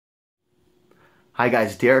Hi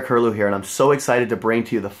guys, Derek Hurley here, and I'm so excited to bring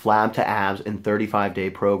to you the Flab2Abs in 35-day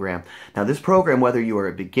program. Now this program, whether you are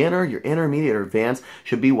a beginner, you're intermediate, or advanced,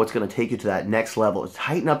 should be what's going to take you to that next level. It's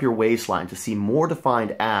tighten up your waistline to see more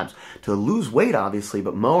defined abs, to lose weight obviously,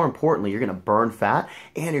 but more importantly, you're going to burn fat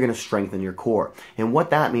and you're going to strengthen your core. And what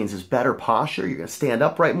that means is better posture, you're going to stand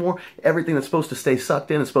upright more, everything that's supposed to stay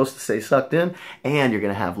sucked in is supposed to stay sucked in, and you're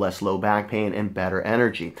going to have less low back pain and better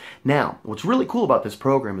energy. Now, what's really cool about this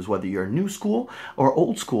program is whether you're new school or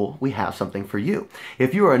old school, we have something for you.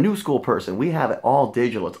 If you are a new school person, we have it all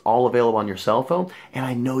digital. It's all available on your cell phone, and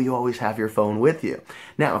I know you always have your phone with you.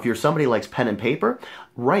 Now, if you're somebody who likes pen and paper,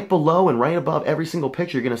 right below and right above every single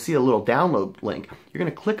picture, you're going to see a little download link. You're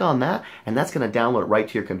going to click on that, and that's going to download it right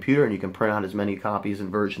to your computer, and you can print out as many copies and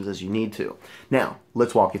versions as you need to. Now,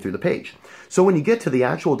 let's walk you through the page. So when you get to the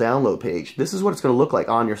actual download page, this is what it's going to look like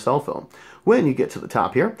on your cell phone. When you get to the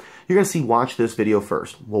top here, you're going to see watch this video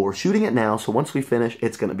first. Well, we're shooting it now, so once we finish,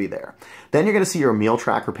 it's going to be there. Then you're going to see your meal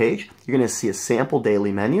tracker page. You're going to see a sample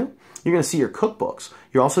daily menu. You're going to see your cookbooks.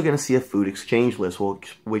 You're also going to see a food exchange list,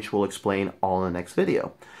 which we'll explain all in the next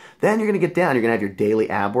video. Then you're going to get down. You're going to have your daily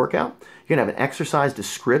ab workout. You're going to have an exercise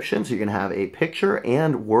description, so you're going to have a picture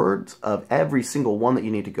and words of every single one that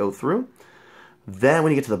you need to go through. Then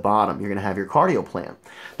when you get to the bottom, you're going to have your cardio plan.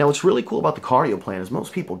 Now what's really cool about the cardio plan is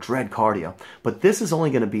most people dread cardio, but this is only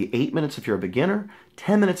going to be 8 minutes if you're a beginner,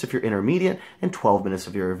 10 minutes if you're intermediate, and 12 minutes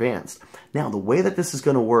if you're advanced. Now the way that this is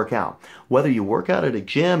going to work out, whether you work out at a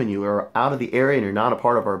gym and you are out of the area and you're not a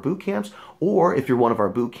part of our boot camps, or if you're one of our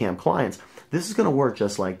boot camp clients, this is going to work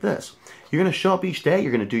just like this. You're going to show up each day,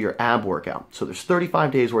 you're going to do your ab workout. So there's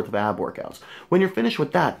 35 days worth of ab workouts. When you're finished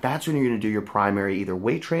with that, that's when you're going to do your primary either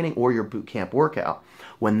weight training or your boot camp workout.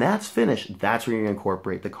 When that's finished, that's when you're going to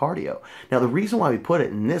incorporate the cardio. Now the reason why we put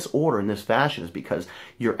it in this order, in this fashion, is because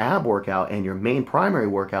your ab workout and your main primary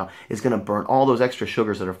workout is going to burn all those extra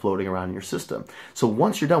sugars that are floating around in your system. So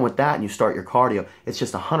once you're done with that and you start your cardio, it's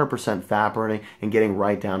just 100% fat burning and getting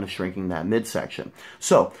right down to shrinking that midsection.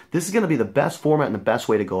 So this is going to be the best format and the best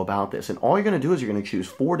way to go about this. And all you're going to do is you're going to choose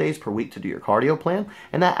 4 days per week to do your cardio plan,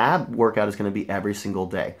 and that ab workout is going to be every single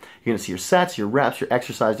day. You're going to see your sets, your reps, your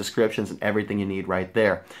exercise descriptions, and everything you need right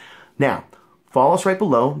there. Now, follow us right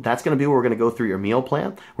below. That's going to be where we're going to go through your meal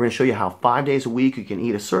plan. We're going to show you how 5 days a week you can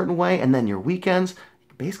eat a certain way, and then your weekends, you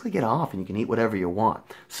can basically get off and you can eat whatever you want.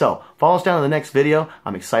 So, follow us down in the next video.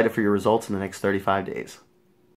 I'm excited for your results in the next 35 days.